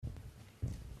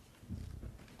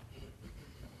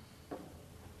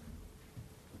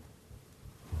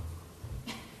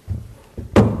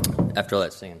After all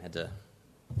that singing, I had to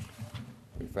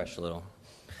refresh a little.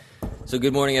 So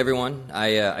good morning, everyone.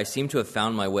 I seem to have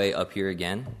found my way up here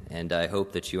again, and I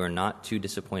hope that you are not too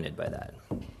disappointed by that.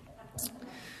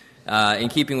 In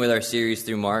keeping with our series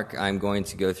through Mark, I'm going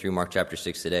to go through Mark chapter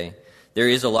 6 today. There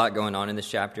is a lot going on in this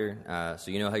chapter,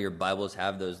 so you know how your Bibles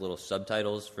have those little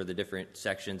subtitles for the different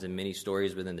sections and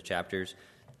mini-stories within the chapters?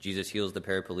 Jesus heals the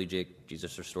paraplegic,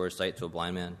 Jesus restores sight to a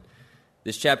blind man.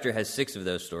 This chapter has 6 of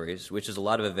those stories, which is a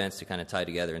lot of events to kind of tie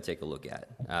together and take a look at.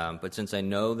 But since I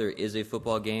know there is a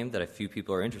football game that a few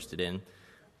people are interested in,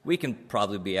 we can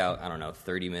probably be out,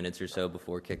 30 minutes or so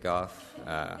before kickoff.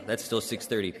 That's still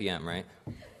 6:30 p.m., right?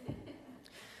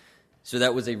 So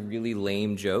that was a really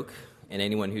lame joke, and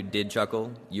anyone who did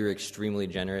chuckle, you're extremely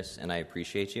generous, and I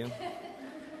appreciate you.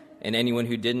 And anyone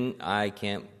who didn't, I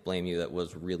can't blame you. That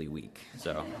was really weak,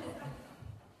 so...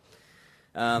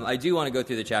 I do want to go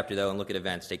through the chapter, though, and look at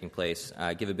events taking place,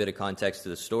 give a bit of context to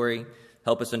the story,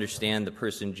 help us understand the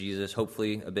person Jesus,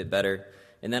 hopefully a bit better,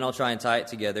 and then I'll try and tie it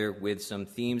together with some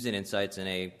themes and insights in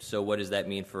a so what does that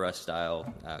mean for us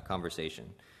style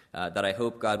conversation that I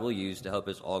hope God will use to help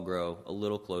us all grow a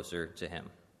little closer to Him.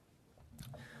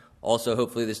 Also,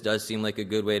 hopefully this does seem like a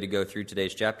good way to go through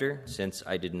today's chapter, since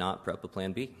I did not prep a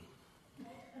plan B.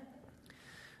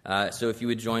 So if you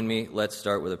would join me, let's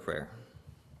start with a prayer.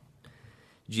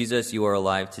 Jesus, you are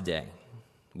alive today.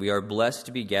 We are blessed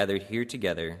to be gathered here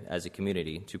together as a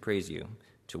community to praise you,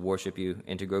 to worship you,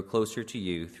 and to grow closer to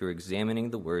you through examining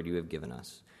the word you have given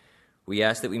us. We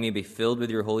ask that we may be filled with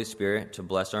your Holy Spirit to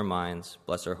bless our minds,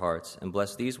 bless our hearts, and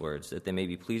bless these words, that they may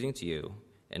be pleasing to you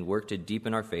and work to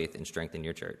deepen our faith and strengthen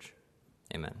your church.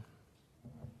 Amen.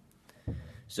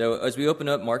 So as we open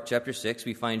up Mark chapter 6,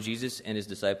 we find Jesus and his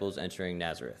disciples entering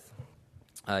Nazareth.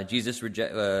 Jesus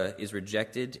is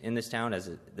rejected in this town, as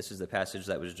this is the passage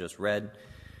that was just read.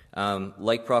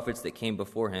 Like prophets that came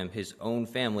before him, his own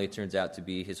family turns out to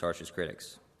be his harshest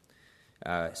critics.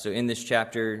 So in this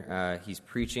chapter, he's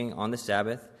preaching on the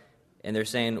Sabbath, and they're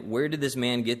saying, where did this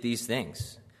man get these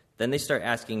things? Then they start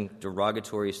asking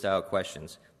derogatory-style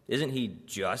questions. Isn't he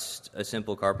just a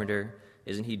simple carpenter?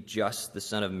 Isn't he just the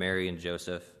son of Mary and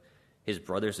Joseph? His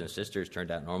brothers and sisters turned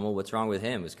out normal. What's wrong with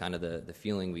him is kind of the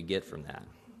feeling we get from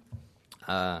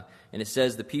that. And it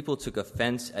says, the people took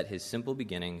offense at his simple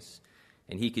beginnings,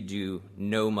 and he could do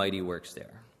no mighty works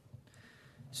there.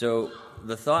 So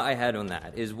the thought I had on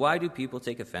that is, why do people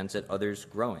take offense at others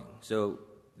growing? So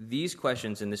these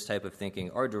questions and this type of thinking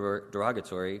are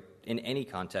derogatory in any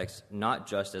context, not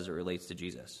just as it relates to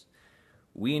Jesus.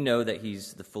 We know that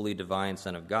he's the fully divine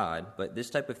Son of God, but this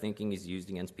type of thinking is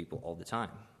used against people all the time.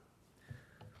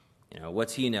 You know,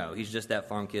 what's he know? He's just that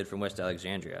farm kid from West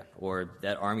Alexandria, or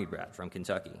that army brat from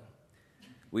Kentucky.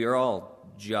 We are all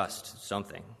just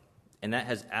something, and that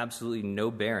has absolutely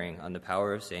no bearing on the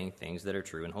power of saying things that are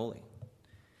true and holy.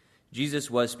 Jesus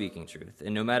was speaking truth,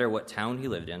 and no matter what town he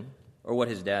lived in, or what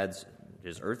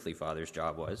his earthly father's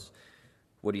job was,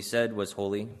 what he said was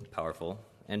holy, powerful,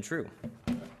 and true.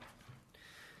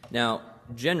 Now,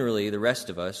 generally, the rest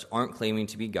of us aren't claiming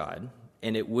to be God,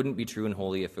 and it wouldn't be true and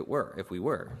holy if we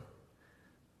were.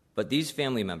 But these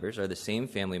family members are the same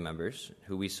family members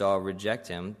who we saw reject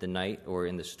him the night or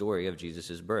in the story of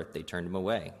Jesus' birth. They turned him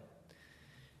away.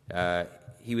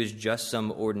 He was just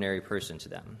some ordinary person to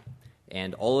them.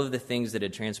 And all of the things that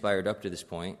had transpired up to this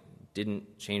point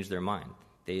didn't change their mind.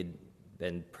 They had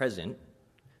been present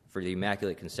for the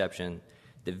Immaculate Conception,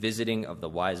 the visiting of the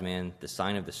wise man, the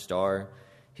sign of the star,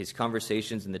 his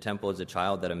conversations in the temple as a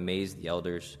child that amazed the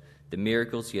elders, the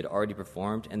miracles he had already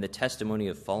performed, and the testimony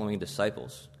of following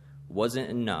disciples wasn't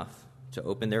enough to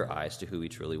open their eyes to who he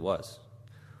truly was.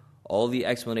 All the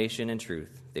explanation and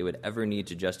truth they would ever need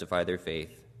to justify their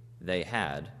faith, they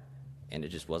had, and it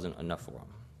just wasn't enough for them.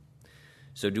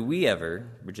 So do we ever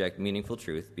reject meaningful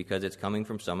truth because it's coming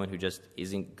from someone who just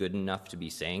isn't good enough to be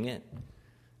saying it?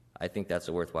 I think that's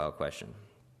a worthwhile question.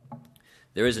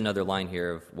 There is another line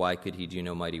here of why could he do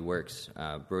no mighty works.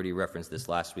 Brody referenced this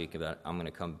last week, but I'm going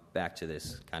to come back to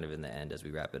this kind of in the end as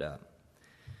we wrap it up.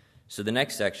 So the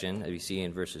next section, as we see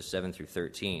in verses 7 through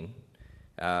 13,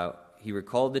 he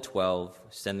recalled the 12,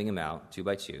 sending them out 2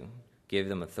 by 2, gave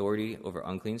them authority over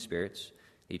unclean spirits.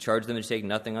 He charged them to take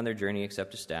nothing on their journey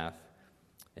except a staff.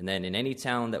 And then in any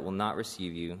town that will not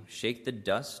receive you, shake the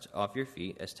dust off your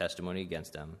feet as testimony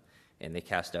against them. And they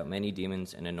cast out many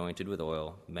demons and anointed with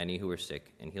oil many who were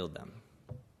sick and healed them.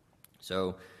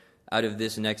 So out of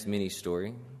this next mini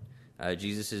story,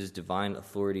 Jesus' divine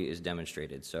authority is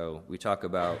demonstrated. So we talk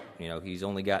about, he's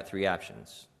only got 3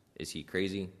 options. Is he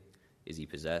crazy? Is he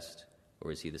possessed?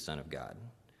 Or is he the Son of God?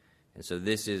 And so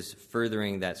this is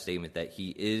furthering that statement that he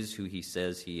is who he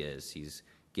says he is. He's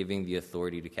giving the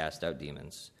authority to cast out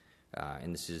demons.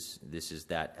 And this is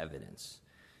that evidence.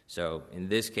 So in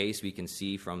this case, we can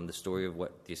see from the story of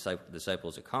what the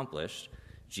disciples accomplished,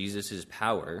 Jesus'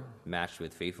 power, matched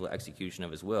with faithful execution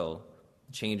of his will,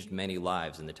 changed many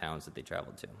lives in the towns that they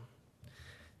traveled to.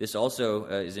 This also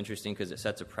is interesting because it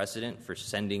sets a precedent for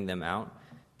sending them out.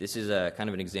 This is a kind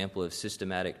of an example of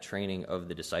systematic training of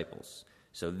the disciples.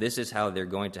 So this is how they're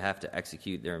going to have to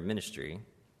execute their ministry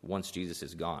once Jesus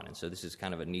is gone. And so this is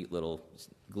kind of a neat little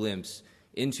glimpse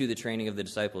into the training of the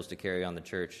disciples to carry on the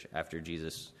church after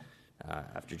Jesus'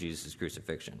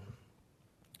 crucifixion.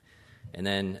 And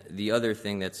then the other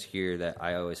thing that's here that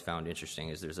I always found interesting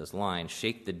is there's this line,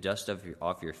 "Shake the dust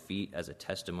off your feet as a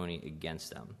testimony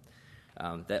against them."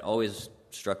 That always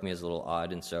struck me as a little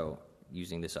odd, and so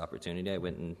using this opportunity, I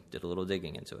went and did a little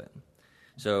digging into it.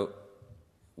 So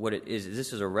what it is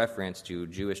this is a reference to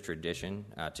Jewish tradition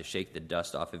to shake the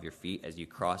dust off of your feet as you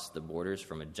cross the borders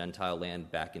from a Gentile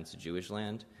land back into Jewish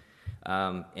land.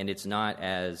 And it's not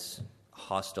as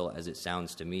hostile as it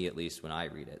sounds to me, at least when I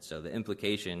read it. So the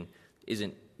implication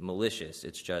isn't malicious.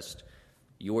 It's just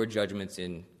your judgment's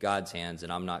in God's hands,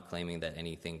 and I'm not claiming that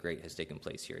anything great has taken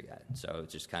place here yet. So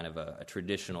it's just kind of a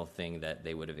traditional thing that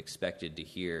they would have expected to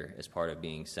hear as part of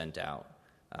being sent out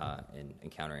and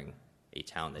encountering a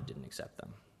town that didn't accept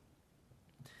them.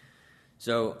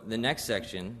 So the next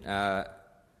section,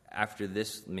 after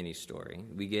this mini story,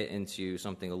 we get into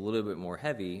something a little bit more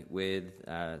heavy with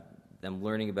them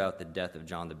learning about the death of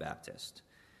John the Baptist.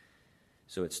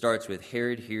 So it starts with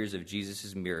Herod hears of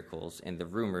Jesus' miracles and the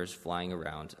rumors flying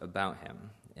around about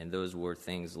him. And those were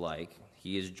things like,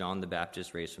 he is John the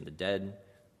Baptist raised from the dead,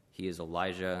 he is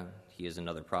Elijah, he is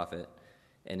another prophet.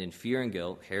 And in fear and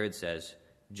guilt, Herod says,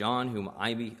 John, whom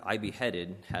I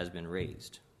beheaded, has been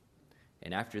raised.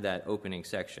 And after that opening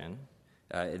section,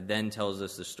 it then tells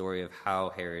us the story of how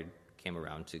Herod came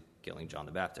around to killing John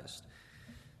the Baptist.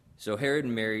 So Herod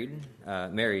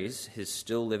marries his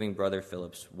still living brother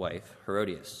Philip's wife,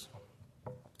 Herodias.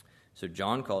 So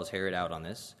John calls Herod out on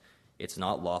this. It's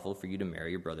not lawful for you to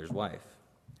marry your brother's wife.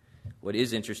 What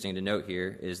is interesting to note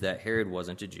here is that Herod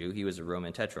wasn't a Jew. He was a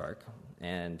Roman tetrarch.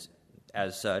 And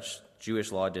as such,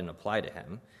 Jewish law didn't apply to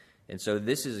him. And so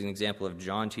this is an example of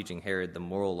John teaching Herod the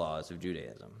moral laws of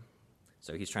Judaism.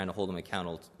 So he's trying to hold him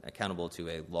accountable to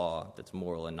a law that's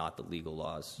moral and not the legal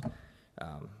laws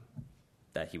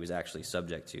that he was actually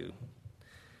subject to.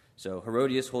 So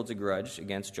Herodias holds a grudge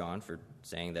against John for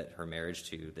saying that her marriage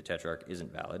to the tetrarch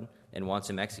isn't valid and wants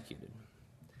him executed.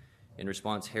 In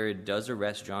response, Herod does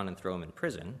arrest John and throw him in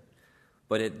prison,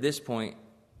 but at this point,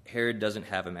 Herod doesn't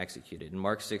have him executed. In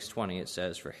Mark 6:20, it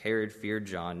says, "For Herod feared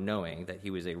John, knowing that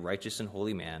he was a righteous and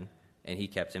holy man, and he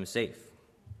kept him safe.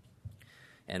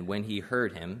 And when he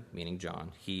heard him," meaning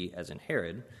John, he, as in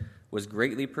Herod, "was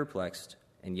greatly perplexed,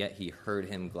 and yet he heard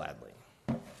him gladly."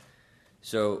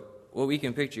 So what we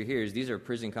can picture here is these are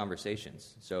prison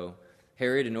conversations. So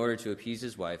Herod, in order to appease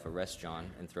his wife, arrests John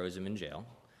and throws him in jail.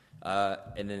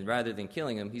 And then rather than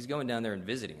killing him, he's going down there and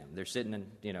visiting him. They're sitting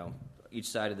in, each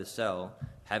side of the cell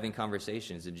having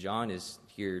conversations. And John is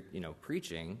here,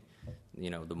 preaching,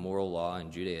 the moral law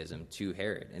and Judaism to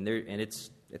Herod. And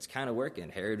it's kind of working.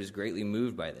 Herod was greatly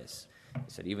moved by this.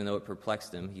 He said even though it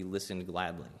perplexed him, he listened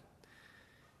gladly.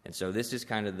 And so this is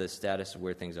kind of the status of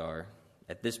where things are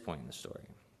at this point in the story.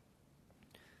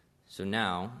 So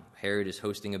now, Herod is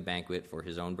hosting a banquet for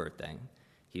his own birthday.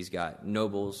 He's got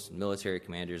nobles, military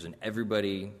commanders, and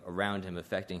everybody around him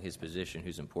affecting his position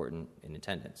who's important in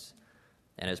attendance.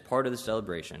 And as part of the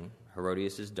celebration,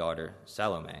 Herodias' daughter,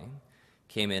 Salome,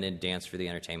 came in and danced for the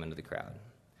entertainment of the crowd.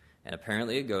 And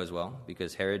apparently it goes well,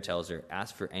 because Herod tells her,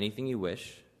 "Ask for anything you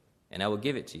wish, and I will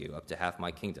give it to you, up to half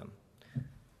my kingdom,"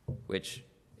 which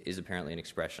is apparently an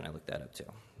expression. I looked that up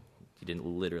too. He didn't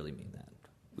literally mean that,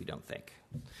 we don't think.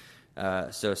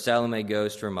 So Salome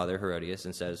goes to her mother, Herodias,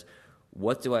 and says,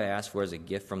 "What do I ask for as a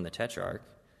gift from the tetrarch?"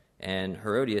 And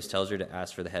Herodias tells her to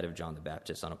ask for the head of John the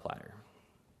Baptist on a platter.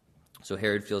 So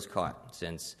Herod feels caught,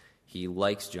 since he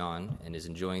likes John and is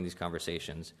enjoying these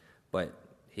conversations, but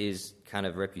his kind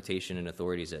of reputation and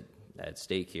authority is at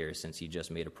stake here, since he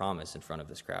just made a promise in front of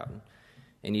this crowd.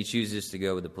 And he chooses to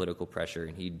go with the political pressure,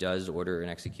 and he does order an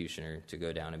executioner to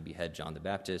go down and behead John the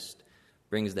Baptist,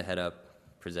 brings the head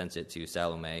up, presents it to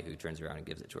Salome, who turns around and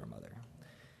gives it to her mother.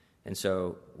 And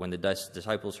so when the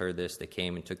disciples heard this, they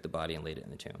came and took the body and laid it in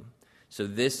the tomb. So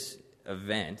this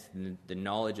event, the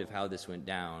knowledge of how this went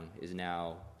down, is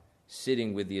now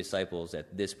sitting with the disciples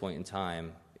at this point in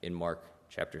time in Mark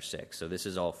chapter 6. So this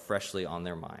is all freshly on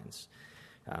their minds.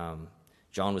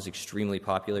 John was extremely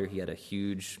popular. He had a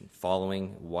huge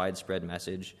following, widespread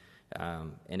message.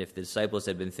 And if the disciples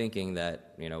had been thinking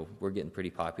that, we're getting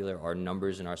pretty popular, our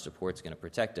numbers and our support's going to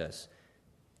protect us,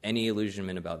 any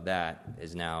illusionment about that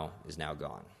is now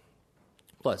gone.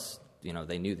 Plus,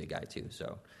 they knew the guy too,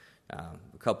 so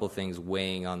a couple things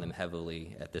weighing on them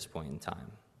heavily at this point in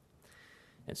time.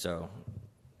 And so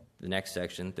the next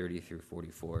section, 30 through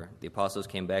 44, the apostles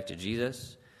came back to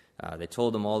Jesus. They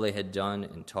told him all they had done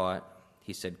and taught.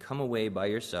 He said, "Come away by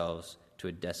yourselves to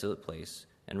a desolate place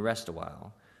and rest a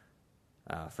while."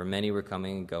 For many were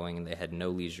coming and going, and they had no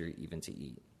leisure even to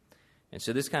eat. And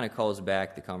so this kind of calls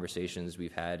back the conversations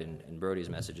we've had in Brody's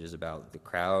messages about the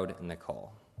crowd and the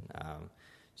call.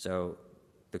 So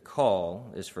the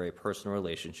call is for a personal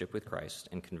relationship with Christ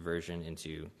and conversion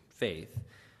into faith.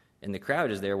 And the crowd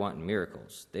is there wanting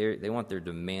miracles. They want their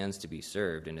demands to be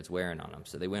served, and it's wearing on them.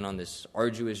 So they went on this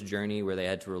arduous journey where they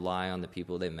had to rely on the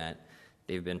people they met.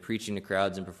 They've been preaching to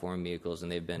crowds and performing miracles,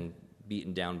 and they've been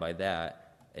beaten down by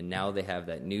that. And now they have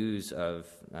that news of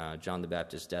John the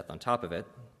Baptist's death on top of it.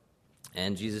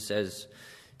 And Jesus says,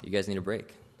 "You guys need a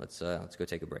break. Let's go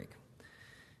take a break."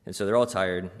 And so they're all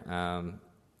tired, and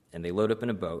they load up in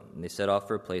a boat, and they set off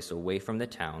for a place away from the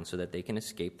town so that they can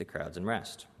escape the crowds and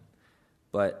rest.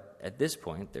 But at this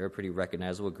point, they're a pretty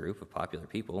recognizable group of popular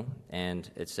people,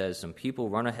 and it says some people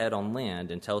run ahead on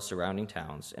land and tell surrounding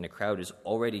towns, and a crowd is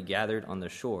already gathered on the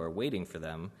shore waiting for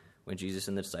them when Jesus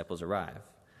and the disciples arrive.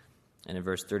 And in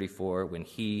verse 34, when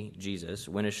he, Jesus,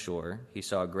 went ashore, he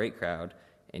saw a great crowd,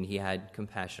 and he had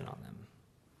compassion on them,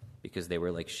 because they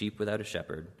were like sheep without a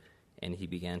shepherd, and he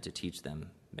began to teach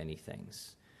them many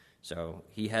things. So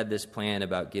he had this plan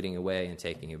about getting away and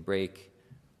taking a break,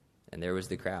 and there was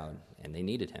the crowd, and they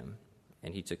needed him,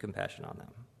 and he took compassion on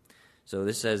them. So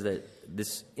this says that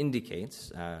this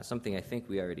indicates something I think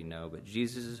we already know, but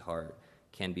Jesus' heart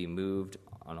can be moved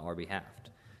on our behalf.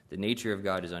 The nature of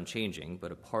God is unchanging,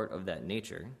 but a part of that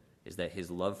nature is that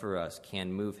his love for us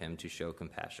can move him to show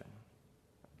compassion.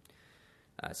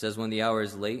 It says, when the hour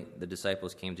is late, the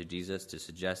disciples came to Jesus to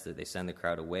suggest that they send the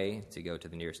crowd away to go to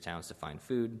the nearest towns to find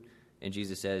food, and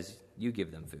Jesus says, "You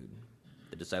give them food."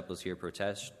 The disciples here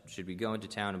protest, "Should we go into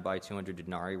town and buy 200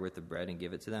 denarii worth of bread and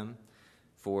give it to them?"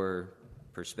 For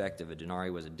perspective, a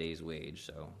denarii was a day's wage,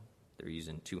 so they're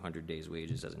using 200 days'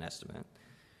 wages as an estimate.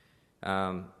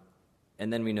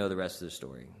 And then we know the rest of the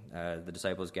story. The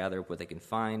disciples gather up what they can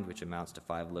find, which amounts to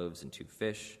 5 loaves and 2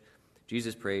 fish.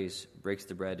 Jesus prays, breaks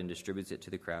the bread, and distributes it to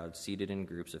the crowd, seated in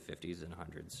groups of 50s and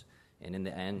 100s. And in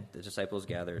the end, the disciples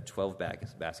gather 12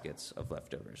 baskets of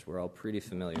leftovers. We're all pretty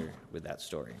familiar with that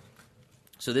story.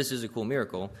 So this is a cool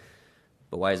miracle,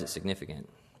 but why is it significant?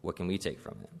 What can we take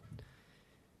from it?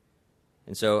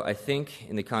 And so I think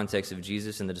in the context of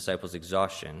Jesus and the disciples'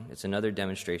 exhaustion, it's another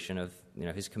demonstration of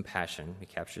his compassion. We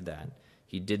captured that.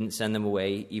 He didn't send them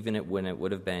away even when it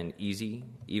would have been easy,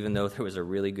 even though there was a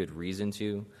really good reason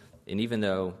to, and even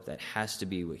though that has to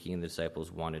be what he and the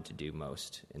disciples wanted to do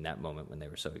most in that moment when they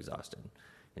were so exhausted.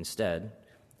 Instead,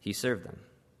 he served them.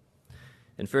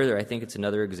 And further, I think it's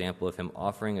another example of him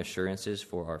offering assurances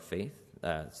for our faith.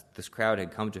 This crowd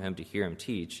had come to him to hear him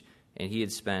teach, and he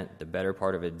had spent the better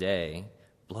part of a day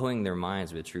blowing their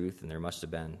minds with truth, and there must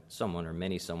have been someone or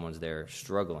many someones there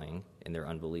struggling in their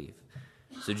unbelief.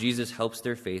 So Jesus helps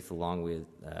their faith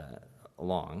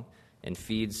along and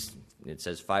feeds, it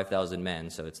says 5,000 men,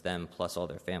 so it's them plus all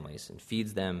their families, and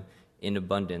feeds them in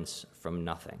abundance from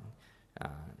nothing,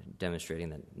 demonstrating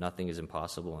that nothing is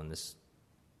impossible, and this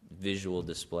visual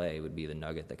display would be the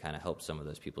nugget that kind of helps some of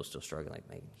those people still struggling.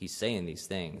 Like, he's saying these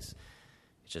things,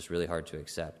 it's just really hard to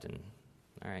accept, and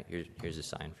all right, here's a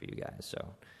sign for you guys.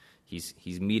 So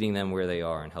he's meeting them where they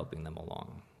are and helping them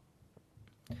along.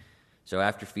 So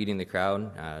after feeding the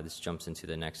crowd, this jumps into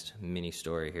the next mini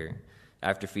story here.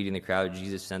 After feeding the crowd,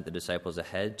 Jesus sent the disciples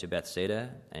ahead to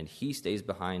Bethsaida, and he stays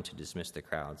behind to dismiss the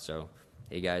crowd. So,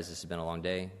 hey guys, this has been a long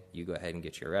day. You go ahead and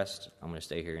get your rest. I'm going to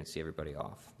stay here and see everybody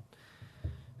off.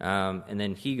 And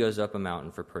then he goes up a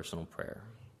mountain for personal prayer.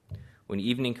 When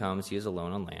evening comes, he is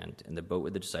alone on land, and the boat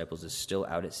with the disciples is still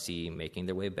out at sea, making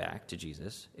their way back to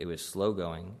Jesus. It was slow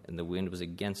going, and the wind was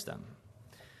against them.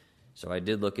 So I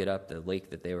did look it up, the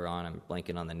lake that they were on. I'm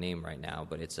blanking on the name right now,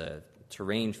 but it's a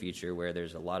terrain feature where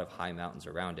there's a lot of high mountains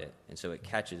around it, and so it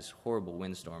catches horrible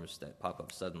windstorms that pop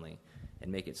up suddenly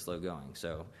and make it slow going.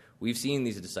 So we've seen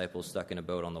these disciples stuck in a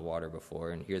boat on the water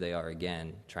before, and here they are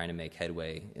again trying to make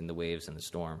headway in the waves and the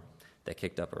storm that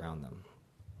kicked up around them.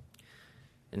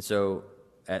 And so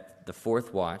at the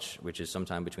fourth watch, which is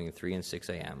sometime between 3 and 6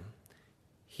 a.m.,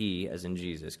 he, as in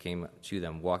Jesus, came to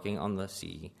them walking on the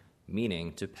sea,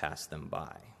 meaning to pass them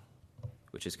by,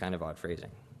 which is kind of odd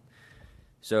phrasing.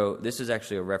 So this is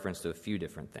actually a reference to a few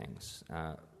different things.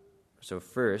 So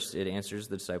first, it answers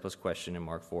the disciples' question in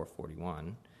Mark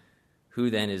 4:41. Who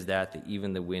then is that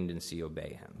even the wind and sea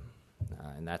obey him?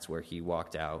 And that's where he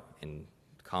walked out and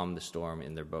calmed the storm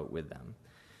in their boat with them.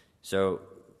 So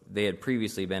they had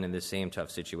previously been in the same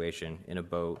tough situation, in a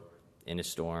boat, in a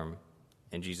storm,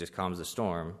 and Jesus calms the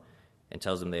storm and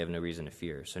tells them they have no reason to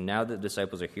fear. So now that the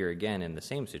disciples are here again in the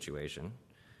same situation,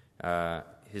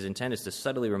 his intent is to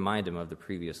subtly remind them of the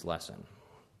previous lesson.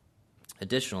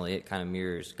 Additionally, it kind of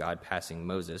mirrors God passing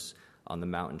Moses on the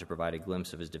mountain to provide a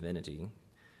glimpse of his divinity,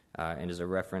 and is a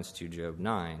reference to Job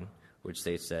 9, which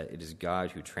states that it is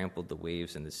God who trampled the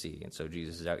waves in the sea. And so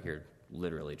Jesus is out here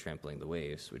literally trampling the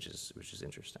waves, which is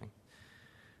interesting.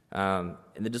 And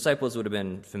the disciples would have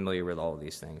been familiar with all of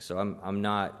these things. So I'm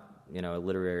not, a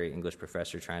literary English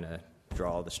professor trying to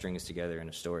draw all the strings together in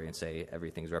a story and say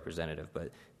everything's representative.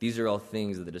 But these are all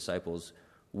things that the disciples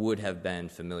would have been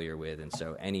familiar with. And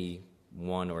so any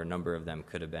one or a number of them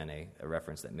could have been a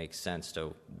reference that makes sense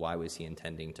to why was he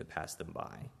intending to pass them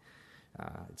by.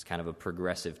 It's kind of a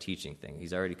progressive teaching thing.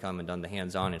 He's already come and done the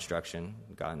hands-on instruction,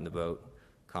 got in the boat,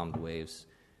 calmed the waves,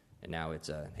 and now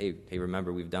it's hey,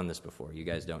 remember, we've done this before. You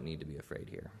guys don't need to be afraid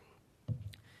here.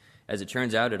 As it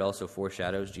turns out, it also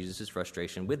foreshadows Jesus'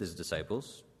 frustration with his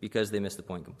disciples because they missed the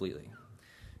point completely.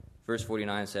 Verse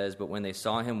 49 says, "But when they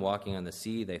saw him walking on the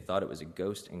sea, they thought it was a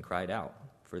ghost and cried out,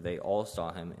 for they all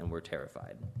saw him and were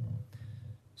terrified."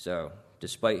 So,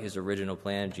 despite his original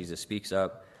plan, Jesus speaks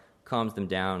up, calms them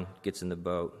down, gets in the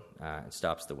boat, and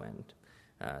stops the wind.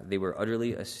 They were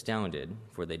utterly astounded,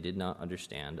 for they did not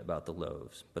understand about the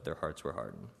loaves, but their hearts were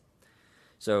hardened.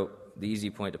 So the easy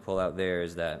point to pull out there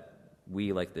is that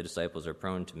we, like the disciples, are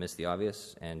prone to miss the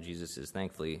obvious, and Jesus is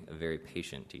thankfully a very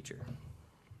patient teacher.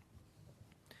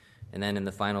 And then in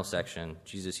the final section,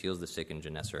 Jesus heals the sick in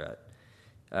Gennesaret.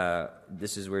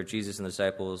 This is where Jesus and the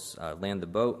disciples land the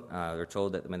boat. They're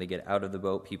told that when they get out of the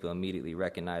boat, people immediately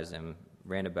recognize them,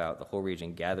 ran about the whole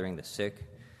region gathering the sick.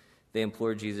 They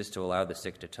implored Jesus to allow the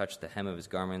sick to touch the hem of his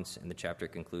garments, and the chapter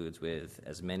concludes with,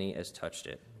 "As many as touched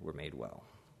it were made well."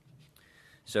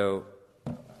 So,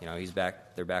 he's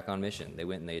back. They're back on mission. They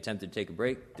went and they attempted to take a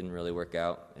break, didn't really work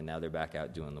out, and now they're back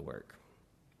out doing the work.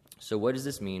 So what does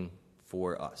this mean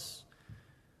for us?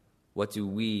 What do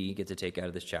we get to take out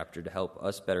of this chapter to help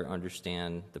us better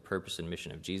understand the purpose and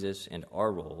mission of Jesus and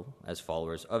our role as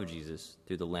followers of Jesus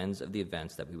through the lens of the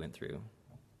events that we went through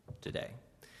today?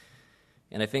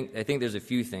 And I think there's a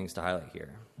few things to highlight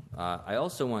here. I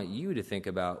also want you to think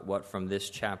about what from this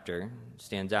chapter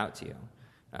stands out to you,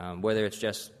 whether it's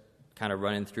just kind of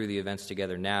running through the events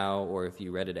together now, or if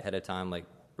you read it ahead of time like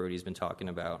Brody's been talking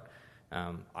about.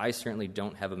 I certainly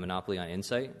don't have a monopoly on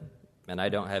insight, and I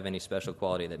don't have any special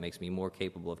quality that makes me more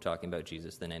capable of talking about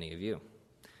Jesus than any of you.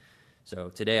 So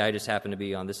today I just happen to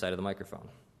be on this side of the microphone.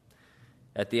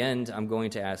 At the end, I'm going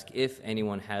to ask if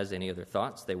anyone has any other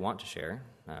thoughts they want to share.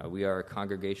 We are a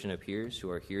congregation of peers who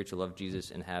are here to love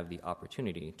Jesus and have the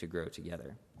opportunity to grow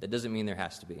together. That doesn't mean there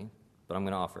has to be, but I'm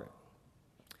going to offer it.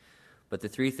 But the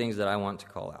three things that I want to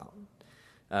call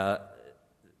out.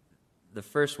 The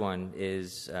first one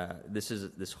is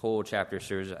this whole chapter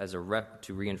serves as a rep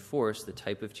to reinforce the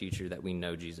type of teacher that we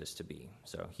know Jesus to be.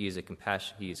 So he is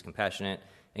compassionate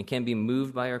and can be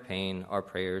moved by our pain, our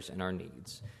prayers, and our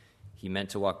needs. He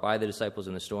meant to walk by the disciples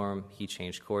in the storm. He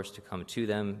changed course to come to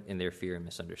them in their fear and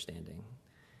misunderstanding.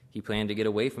 He planned to get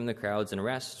away from the crowds and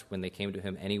rest. When they came to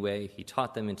him anyway, he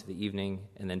taught them into the evening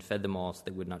and then fed them all so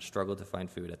they would not struggle to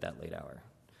find food at that late hour.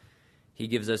 He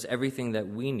gives us everything that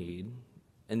we need,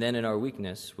 and then in our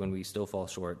weakness, when we still fall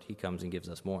short, he comes and gives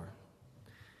us more.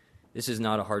 This is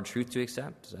not a hard truth to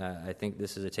accept. I think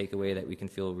this is a takeaway that we can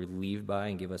feel relieved by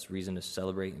and give us reason to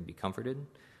celebrate and be comforted,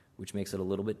 which makes it a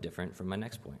little bit different from my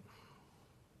next point.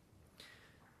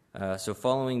 So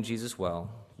following Jesus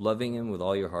well, loving him with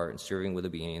all your heart, and serving with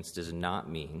obedience does not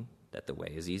mean that the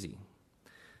way is easy.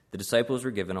 The disciples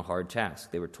were given a hard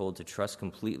task. They were told to trust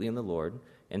completely in the Lord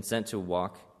and sent to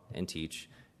walk and teach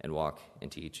and walk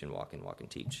and teach and walk and walk and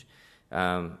teach.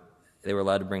 They were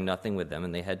allowed to bring nothing with them,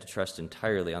 and they had to trust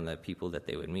entirely on the people that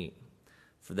they would meet.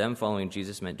 For them, following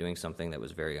Jesus meant doing something that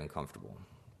was very uncomfortable.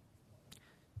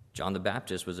 John the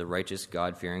Baptist was a righteous,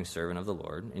 God-fearing servant of the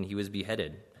Lord, and he was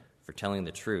beheaded for telling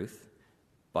the truth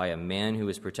by a man who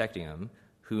was protecting him,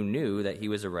 who knew that he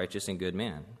was a righteous and good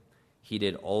man. He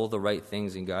did all the right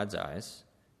things in God's eyes,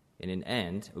 and in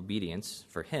end, obedience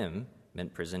for him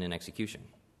meant prison and execution.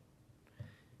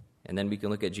 And then we can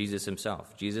look at Jesus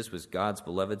himself. Jesus was God's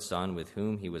beloved Son with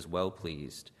whom he was well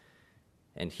pleased.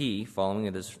 And he,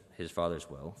 following his Father's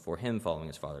will, for him following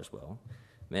his Father's will,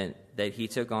 meant that he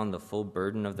took on the full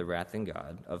burden of the wrath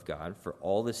of God for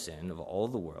all the sin of all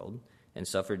the world, and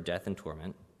suffered death and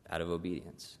torment out of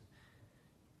obedience.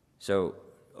 So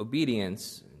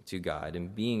obedience to God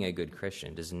and being a good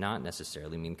Christian does not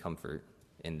necessarily mean comfort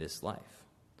in this life.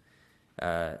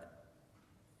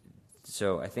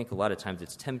 So I think a lot of times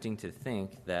it's tempting to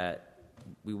think that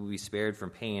we will be spared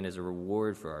from pain as a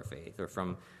reward for our faith, or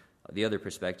from the other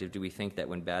perspective, do we think that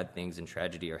when bad things and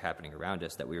tragedy are happening around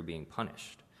us that we are being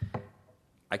punished?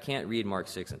 I can't read Mark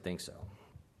 6 and think so.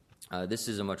 This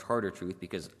is a much harder truth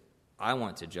because I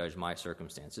want to judge my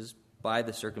circumstances by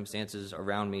the circumstances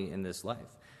around me in this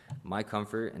life. My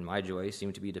comfort and my joy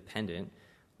seem to be dependent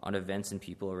on events and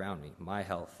people around me, my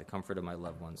health, the comfort of my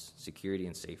loved ones, security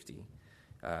and safety.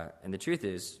 And the truth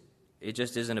is, it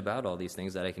just isn't about all these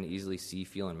things that I can easily see,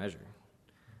 feel, and measure.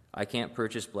 I can't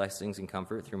purchase blessings and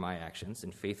comfort through my actions,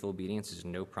 and faithful obedience is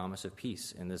no promise of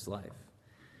peace in this life.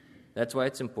 That's why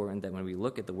it's important that when we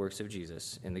look at the works of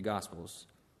Jesus in the Gospels,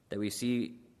 that we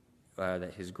see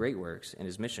that his great works and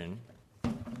his mission,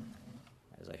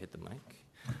 as I hit the mic,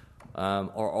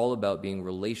 are all about being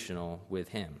relational with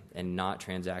him and not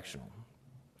transactional,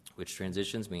 which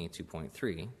transitions me to point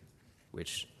 3,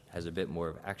 which has a bit more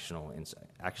of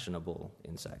actionable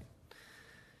insight.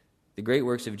 The great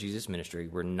works of Jesus' ministry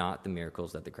were not the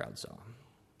miracles that the crowd saw.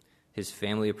 His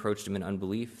family approached him in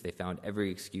unbelief. They found every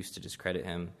excuse to discredit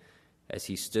him as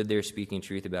he stood there speaking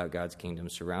truth about God's kingdom,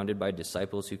 surrounded by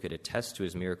disciples who could attest to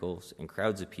his miracles and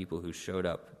crowds of people who showed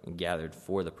up and gathered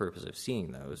for the purpose of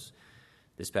seeing those.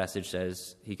 This passage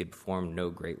says he could perform no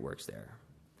great works there.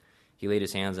 He laid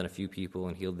his hands on a few people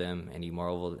and healed them, and he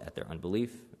marveled at their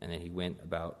unbelief, and then he went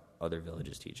about other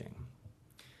villages teaching.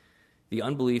 The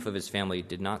unbelief of his family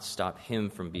did not stop him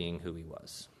from being who he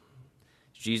was.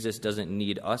 Jesus doesn't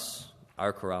need us,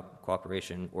 our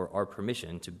cooperation, or our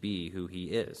permission to be who he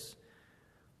is.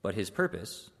 But his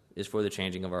purpose is for the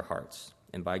changing of our hearts,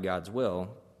 and by God's will,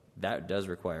 that does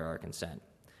require our consent.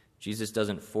 Jesus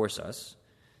doesn't force us.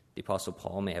 The Apostle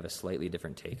Paul may have a slightly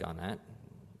different take on that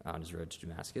on his road to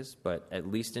Damascus, but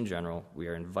at least in general, we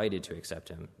are invited to accept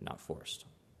him, not forced.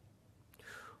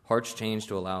 Hearts changed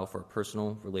to allow for a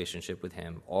personal relationship with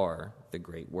him are the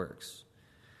great works.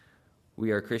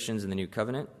 We are Christians in the New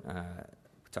Covenant.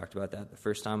 We talked about that the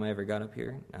first time I ever got up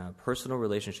here. Personal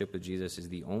relationship with Jesus is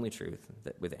the only truth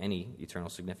with any eternal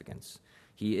significance.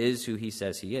 He is who he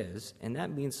says he is, and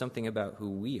that means something about who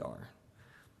we are.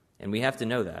 And we have to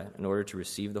know that in order to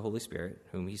receive the Holy Spirit,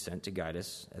 whom he sent to guide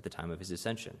us at the time of his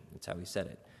ascension. That's how he said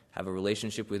it. Have a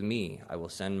relationship with me. I will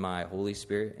send my Holy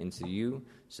Spirit into you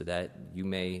so that you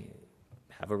may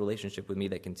have a relationship with me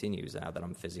that continues now that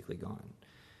I'm physically gone.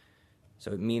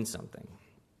 So it means something.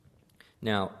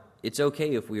 Now, it's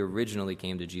okay if we originally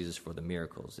came to Jesus for the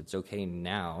miracles. It's okay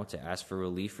now to ask for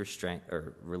relief or strength,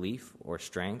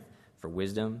 for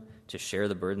wisdom, to share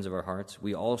the burdens of our hearts.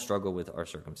 We all struggle with our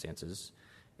circumstances,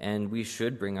 and we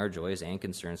should bring our joys and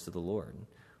concerns to the Lord.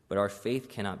 But our faith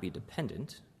cannot be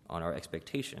dependent on our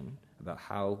expectation about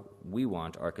how we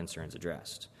want our concerns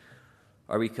addressed.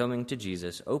 Are we coming to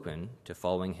Jesus open to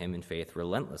following him in faith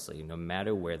relentlessly, no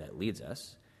matter where that leads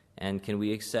us? And can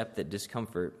we accept that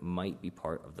discomfort might be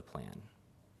part of the plan?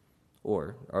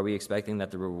 Or are we expecting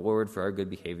that the reward for our good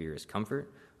behavior is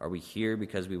comfort? Are we here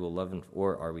because we will love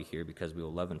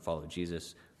and follow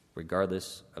Jesus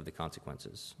regardless of the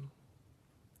consequences?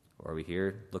 Or are we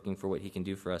here looking for what he can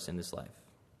do for us in this life?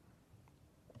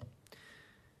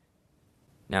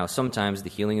 Now, sometimes the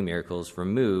healing and miracles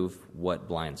remove what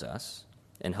blinds us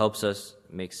and helps us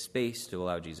make space to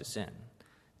allow Jesus in.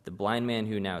 The blind man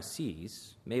who now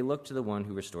sees may look to the one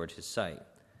who restored his sight.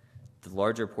 The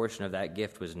larger portion of that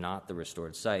gift was not the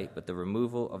restored sight, but the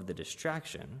removal of the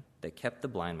distraction that kept the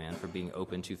blind man from being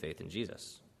open to faith in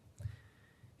Jesus.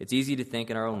 It's easy to think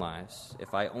in our own lives,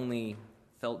 if I only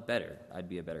felt better, I'd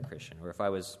be a better Christian. Or if I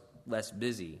was less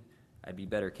busy, I'd be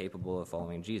better capable of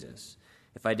following Jesus.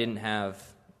 If I didn't have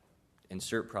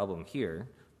insert problem here,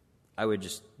 I would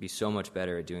just be so much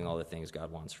better at doing all the things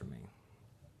God wants from me.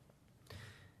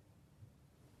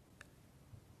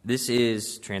 This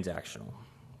is transactional.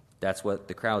 That's what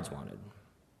the crowds wanted.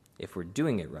 If we're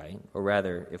doing it right, or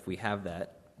rather, if we have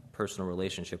that personal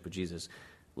relationship with Jesus,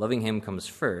 loving him comes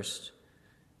first,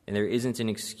 and there isn't an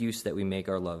excuse that we make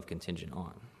our love contingent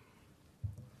on.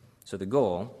 So the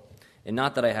goal, and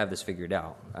not that I have this figured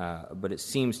out, but it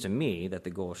seems to me that the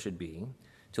goal should be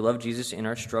to love Jesus in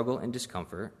our struggle and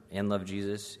discomfort, and love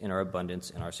Jesus in our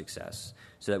abundance and our success,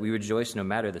 so that we rejoice no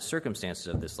matter the circumstances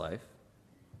of this life,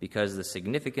 because the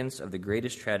significance of the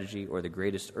greatest tragedy or the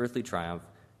greatest earthly triumph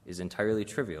is entirely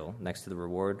trivial next to the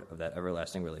reward of that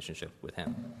everlasting relationship with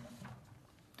him.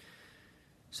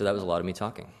 So that was a lot of me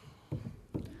talking.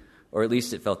 Or at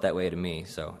least it felt that way to me,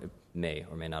 so it may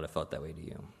or may not have felt that way to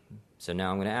you. So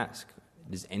now I'm going to ask,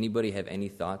 does anybody have any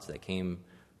thoughts that came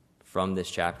from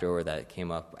this chapter or that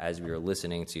came up as we were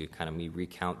listening to kind of me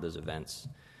recount those events?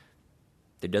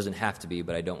 There doesn't have to be,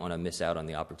 but I don't want to miss out on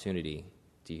the opportunity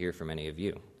to hear from any of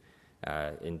you.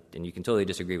 And you can totally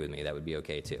disagree with me. That would be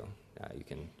okay too. You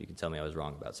can tell me I was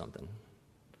wrong about something.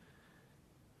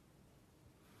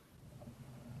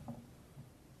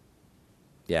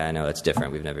 Yeah, I know, that's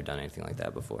different. We've never done anything like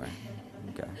that before.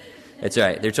 Okay. It's all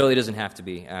right. There totally doesn't have to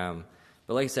be.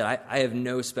 But like I said, I have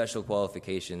no special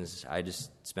qualifications. I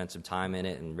just spent some time in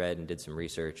it and read and did some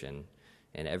research, and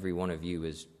every one of you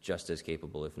is just as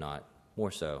capable, if not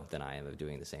more so, than I am of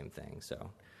doing the same thing. So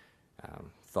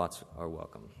thoughts are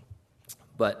welcome.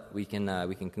 But we can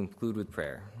conclude with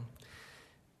prayer.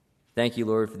 Thank you,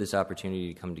 Lord, for this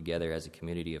opportunity to come together as a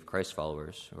community of Christ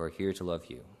followers who are here to love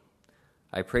you.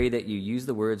 I pray that you use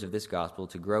the words of this gospel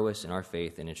to grow us in our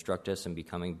faith and instruct us in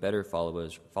becoming better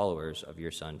followers of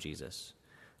your Son, Jesus.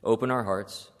 Open our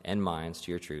hearts and minds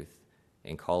to your truth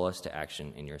and call us to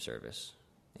action in your service.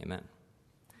 Amen.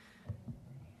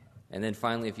 And then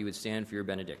finally, if you would stand for your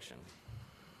benediction.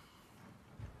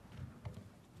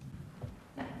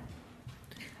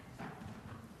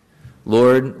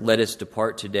 Lord, let us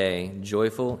depart today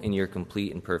joyful in your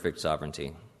complete and perfect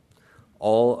sovereignty.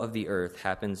 All of the earth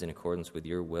happens in accordance with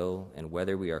your will, and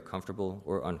whether we are comfortable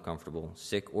or uncomfortable,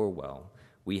 sick or well,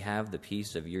 we have the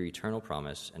peace of your eternal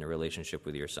promise and a relationship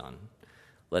with your Son.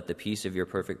 Let the peace of your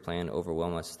perfect plan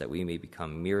overwhelm us that we may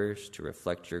become mirrors to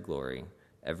reflect your glory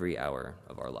every hour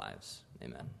of our lives.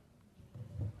 Amen.